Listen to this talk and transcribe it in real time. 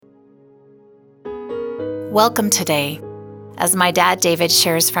Welcome today, as my dad David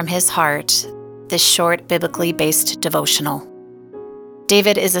shares from his heart this short biblically based devotional.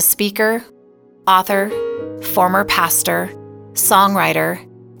 David is a speaker, author, former pastor, songwriter,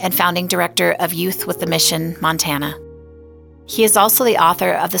 and founding director of Youth with a Mission, Montana. He is also the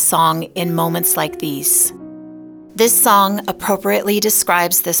author of the song In Moments Like These. This song appropriately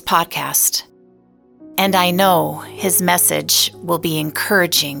describes this podcast, and I know his message will be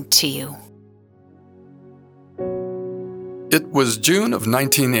encouraging to you. It was June of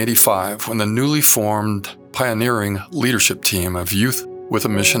 1985 when the newly formed pioneering leadership team of Youth with a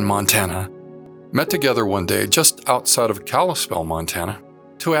Mission, Montana met together one day just outside of Kalispell, Montana,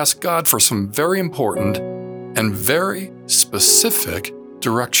 to ask God for some very important and very specific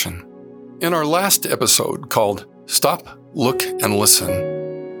direction. In our last episode called Stop, Look, and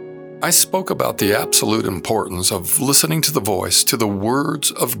Listen, I spoke about the absolute importance of listening to the voice, to the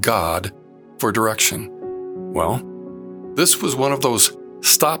words of God for direction. Well, this was one of those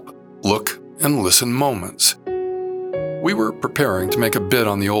stop, look, and listen moments. We were preparing to make a bid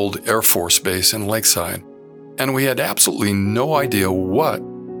on the old Air Force base in Lakeside, and we had absolutely no idea what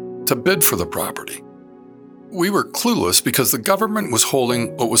to bid for the property. We were clueless because the government was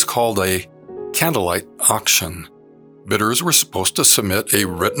holding what was called a candlelight auction. Bidders were supposed to submit a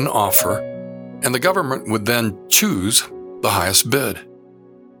written offer, and the government would then choose the highest bid.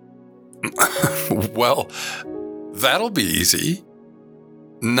 Well, that'll be easy.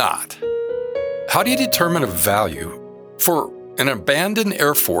 Not. How do you determine a value for an abandoned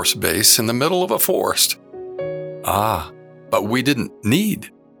Air Force base in the middle of a forest? But we didn't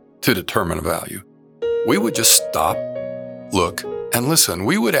need to determine a value. We would just stop, look, and listen.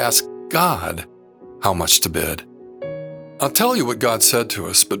 We would ask God how much to bid. I'll tell you what God said to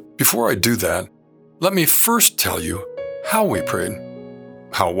us, but before I do that, let me first tell you how we prayed.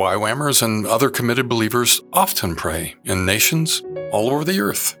 How YWAMers and other committed believers often pray in nations all over the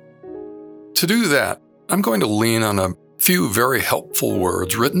earth. To do that, I'm going to lean on a few very helpful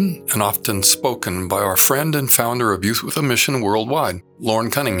words written and often spoken by our friend and founder of Youth with a Mission Worldwide,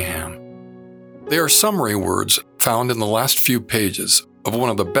 Loren Cunningham. They are summary words found in the last few pages of one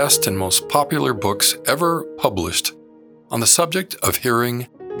of the best and most popular books ever published on the subject of hearing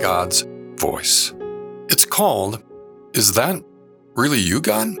God's voice. It's called, Is That Really You,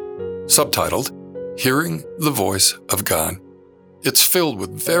 God? Subtitled, Hearing the Voice of God. It's filled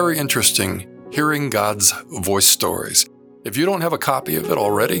with very interesting hearing God's voice stories. If you don't have a copy of it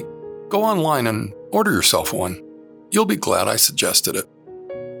already, go online and order yourself one. You'll be glad I suggested it.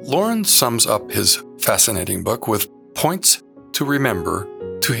 Loren sums up his fascinating book with points to remember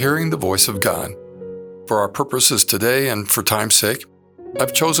to hearing the voice of God. For our purposes today and for time's sake,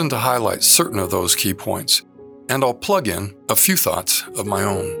 I've chosen to highlight certain of those key points, and I'll plug in a few thoughts of my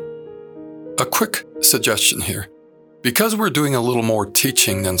own. A quick suggestion here. Because we're doing a little more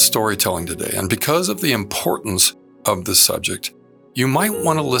teaching than storytelling today, and because of the importance of this subject, you might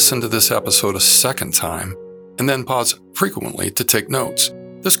want to listen to this episode a second time and then pause frequently to take notes.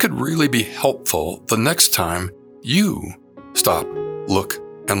 This could really be helpful the next time you stop, look,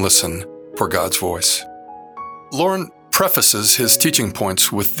 and listen for God's voice. Loren prefaces his teaching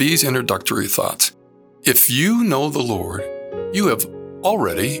points with these introductory thoughts. If you know the Lord, you have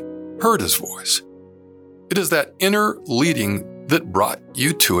already heard His voice. It is that inner leading that brought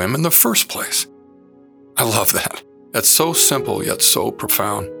you to Him in the first place. I love that. That's so simple yet so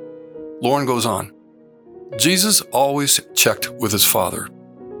profound. Loren goes on. Jesus always checked with His Father.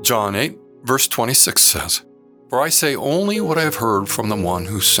 John 8, verse 26 says, For I say only what I have heard from the one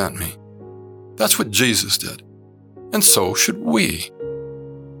who sent me. That's what Jesus did. And so should we.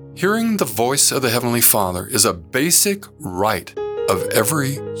 Hearing the voice of the Heavenly Father is a basic right of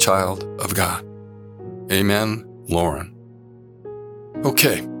every child of God. Amen, Loren.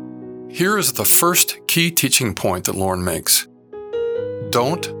 Okay, here is the first key teaching point that Loren makes.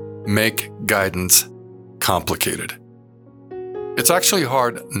 Don't make guidance complicated. It's actually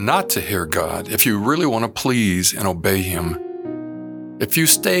hard not to hear God if you really want to please and obey Him. If you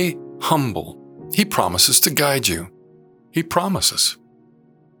stay humble, He promises to guide you. He promises.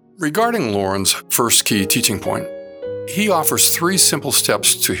 Regarding Loren's first key teaching point, he offers 3 simple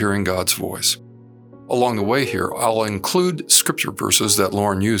steps to hearing God's voice. Along the way here, I'll include scripture verses that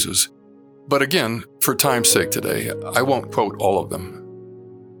Loren uses. But again, for time's sake today, I won't quote all of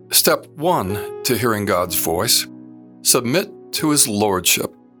them. Step 1 to hearing God's voice, submit to His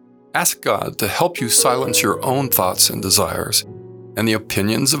lordship. Ask God to help you silence your own thoughts and desires and the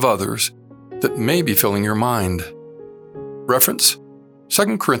opinions of others that may be filling your mind. Reference,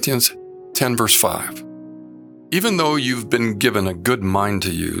 2 Corinthians 10, verse 5. Even though you've been given a good mind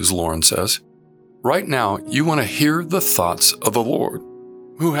to use, Loren says, Right now, you want to hear the thoughts of the Lord,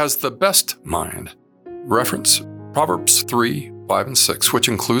 who has the best mind. Reference Proverbs 3, 5, and 6, which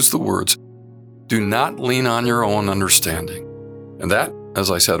includes the words, "Do not lean on your own understanding." And that, as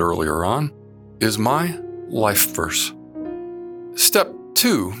I said earlier on, is my life verse. Step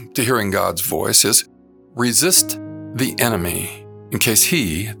 2 to hearing God's voice is resist the enemy, in case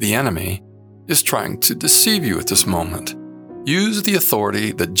he, the enemy, is trying to deceive you at this moment. Use the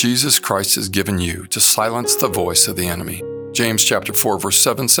authority that Jesus Christ has given you to silence the voice of the enemy. James chapter 4, verse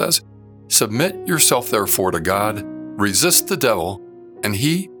 7 says, "Submit yourself therefore to God, resist the devil, and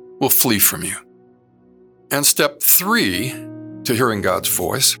he will flee from you." And step 3 to hearing God's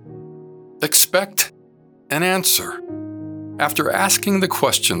voice, expect an answer. After asking the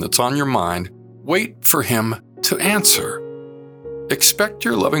question that's on your mind, wait for him to answer. Expect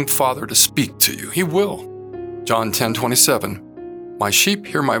your loving Father to speak to you. He will. John 10:27, "My sheep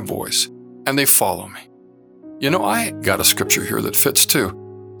hear my voice, and they follow me." I got a scripture here that fits too.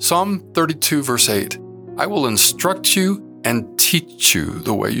 Psalm 32, verse 8, "I will instruct you and teach you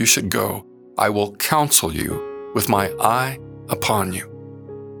the way you should go. I will counsel you with my eye upon you."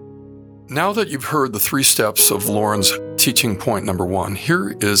 Now that you've heard the 3 steps of Lauren's teaching point number 1,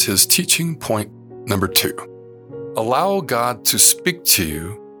 here is his teaching point number 2. Allow God to speak to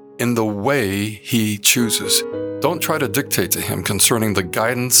you in the way he chooses. Don't try to dictate to him concerning the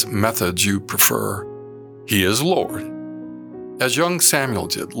guidance methods you prefer. He is Lord. As young Samuel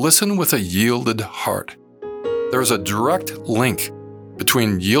did, listen with a yielded heart. There is a direct link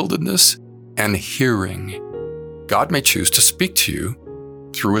between yieldedness and hearing. God may choose to speak to you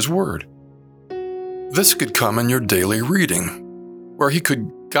through his word. This could come in your daily reading, where he could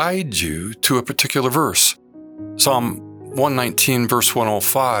guide you to a particular verse. Psalm 119, verse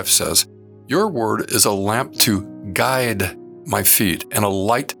 105 says, "Your word is a lamp to guide my feet and a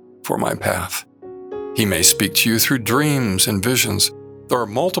light for my path." He may speak to you through dreams and visions. There are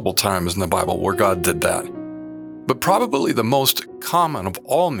multiple times in the Bible where God did that. But probably the most common of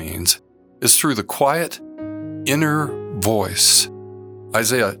all means is through the quiet, inner voice.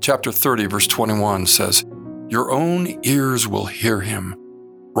 Isaiah chapter 30, verse 21 says, "Your own ears will hear him.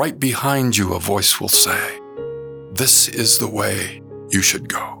 Right behind you a voice will say, 'This is the way you should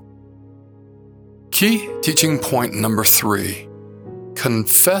go.'" Key teaching point number 3,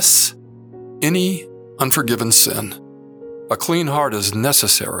 confess any unforgiven sin. A clean heart is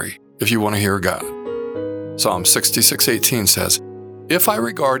necessary if you want to hear God. Psalm 66:18 says, "If I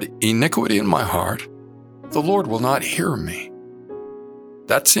regard iniquity in my heart, the Lord will not hear me."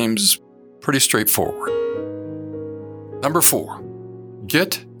 That seems pretty straightforward. Number 4,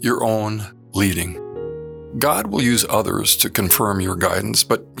 get your own leading. God will use others to confirm your guidance,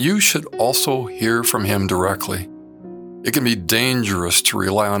 but you should also hear from him directly. It can be dangerous to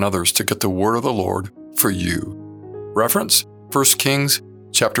rely on others to get the word of the Lord for you. Reference 1 Kings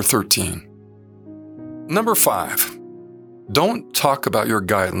chapter 13. Number 5, don't talk about your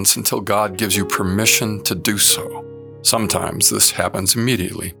guidance until God gives you permission to do so. Sometimes this happens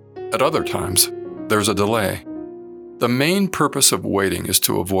immediately. At other times, there's a delay. The main purpose of waiting is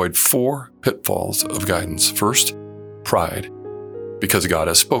to avoid 4 pitfalls of guidance. First, pride, because God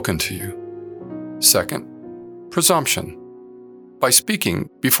has spoken to you. Second, presumption, by speaking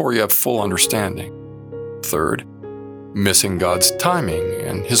before you have full understanding. Third, missing God's timing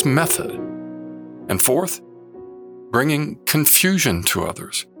and his method. And fourth, bringing confusion to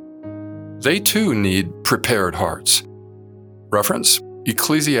others. They too need prepared hearts. Reference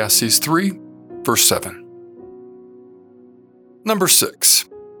Ecclesiastes 3, verse 7. Number 6,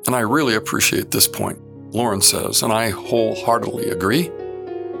 and I really appreciate this point, Lauren says, and I wholeheartedly agree.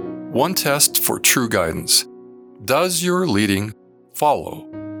 One test for true guidance. Does your leading follow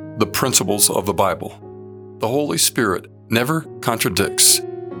the principles of the Bible? The Holy Spirit never contradicts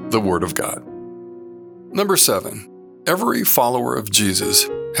the Word of God. Number 7, every follower of Jesus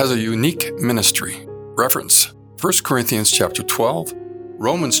has a unique ministry. Reference 1 Corinthians chapter 12,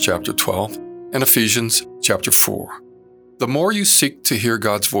 Romans chapter 12, and Ephesians chapter 4. The more you seek to hear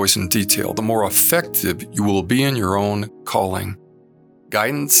God's voice in detail, the more effective you will be in your own calling.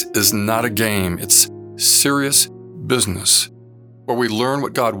 Guidance is not a game, it's serious business, where we learn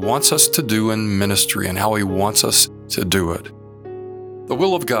what God wants us to do in ministry and how he wants us to do it. The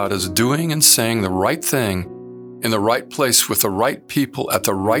will of God is doing and saying the right thing in the right place with the right people at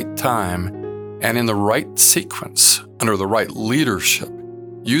the right time and in the right sequence, under the right leadership,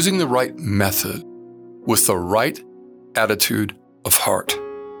 using the right method, with the right attitude of heart.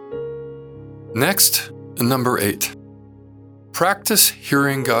 Next, number 8. Practice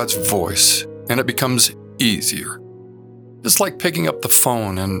hearing God's voice, and it becomes easier. It's like picking up the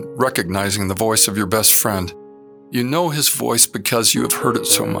phone and recognizing the voice of your best friend. You know his voice because you have heard it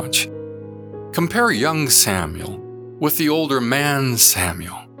so much. Compare young Samuel with the older man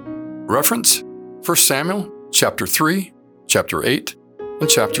Samuel. Reference 1 Samuel chapter 3, chapter 8, and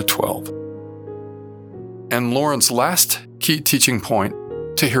chapter 12. And Lauren's last key teaching point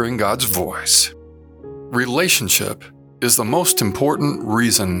to hearing God's voice. Relationship is the most important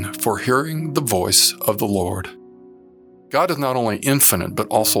reason for hearing the voice of the Lord. God is not only infinite, but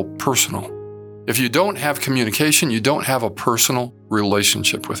also personal. If you don't have communication, you don't have a personal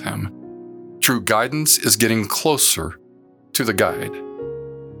relationship with Him. True guidance is getting closer to the guide.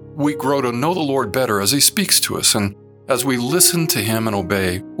 We grow to know the Lord better as He speaks to us, and as we listen to Him and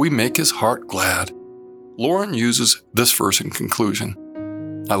obey, we make His heart glad. Lauren uses this verse in conclusion.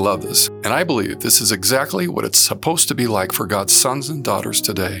 I love this, and I believe this is exactly what it's supposed to be like for God's sons and daughters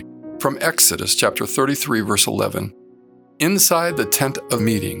today. From Exodus chapter 33, verse 11. Inside the tent of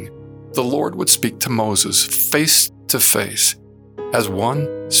meeting, the Lord would speak to Moses face to face, as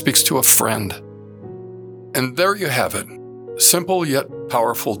one speaks to a friend. And there you have it, simple yet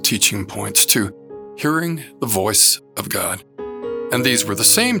powerful teaching points to hearing the voice of God. And these were the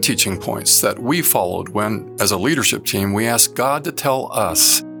same teaching points that we followed when, as a leadership team, we asked God to tell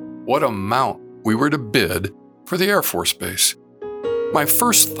us what amount we were to bid for the Air Force Base. My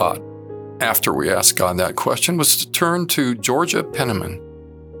first thought after we asked God that question was to turn to Georgia Penniman,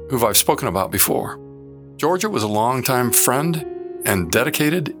 who I've spoken about before. Georgia was a longtime friend and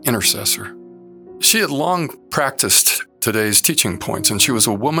dedicated intercessor. She had long practiced today's teaching points, and she was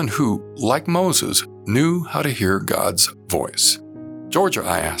a woman who, like Moses, knew how to hear God's voice. Georgia,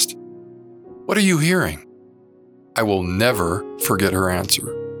 I asked, what are you hearing? I will never forget her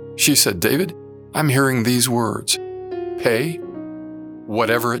answer. She said, David, I'm hearing these words, pay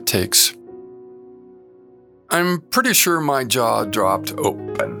whatever it takes. I'm pretty sure my jaw dropped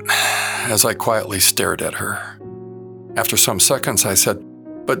open as I quietly stared at her. After some seconds, I said,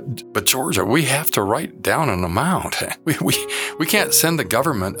 But Georgia, we have to write down an amount. We can't send the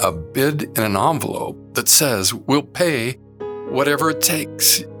government a bid in an envelope that says we'll pay whatever it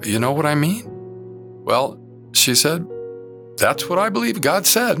takes. You know what I mean? Well, she said, that's what I believe God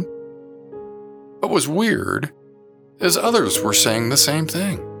said. What was weird is others were saying the same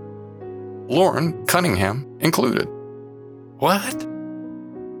thing. Lauren Cunningham included. What?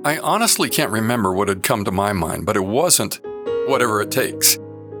 I honestly can't remember what had come to my mind, but it wasn't whatever it takes.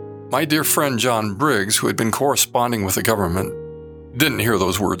 My dear friend John Briggs, who had been corresponding with the government, didn't hear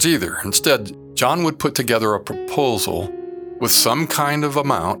those words either. Instead, John would put together a proposal with some kind of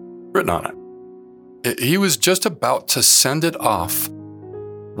amount written on it. He was just about to send it off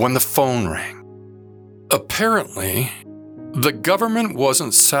when the phone rang. Apparently, the government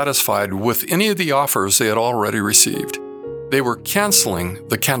wasn't satisfied with any of the offers they had already received. They were canceling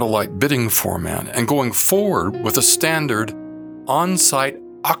the candlelight bidding format and going forward with a standard on-site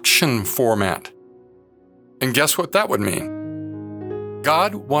auction format. And guess what that would mean?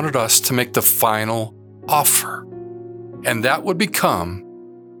 God wanted us to make the final offer, and that would become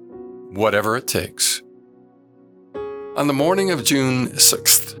whatever it takes. On the morning of June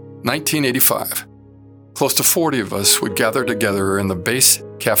 6th, 1985, close to 40 of us would gather together in the base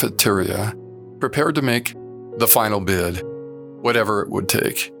cafeteria, prepared to make the final bid, whatever it would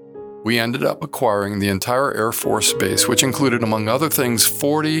take. We ended up acquiring the entire Air Force Base, which included, among other things,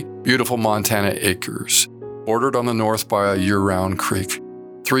 40 beautiful Montana acres, bordered on the north by a year-round creek,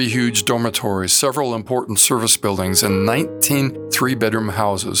 3 huge dormitories, several important service buildings, and 19 three-bedroom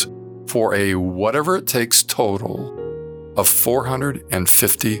houses for a whatever-it-takes total of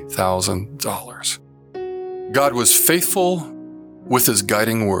 $450,000. God was faithful with His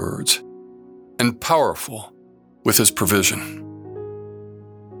guiding words and powerful with His provision.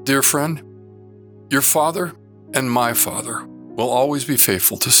 Dear friend, your father and my father will always be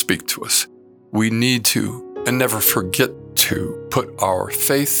faithful to speak to us. We need to and never forget to put our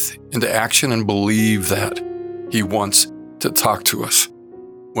faith into action and believe that He wants to talk to us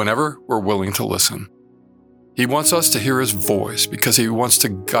whenever we're willing to listen. He wants us to hear His voice because He wants to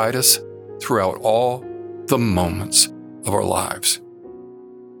guide us throughout all the moments of our lives.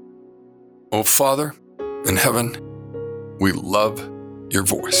 Oh, Father in heaven, we love your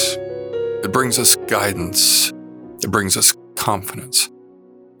voice. It brings us guidance, it brings us confidence,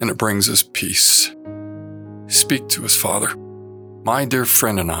 and it brings us peace. Speak to us, Father. My dear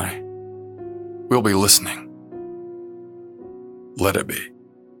friend and I will be listening. Let it be.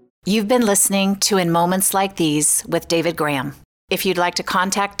 You've been listening to In Moments Like These with David Graham. If you'd like to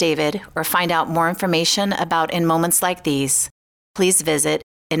contact David or find out more information about In Moments Like These, please visit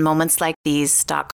inmomentslikethese.com.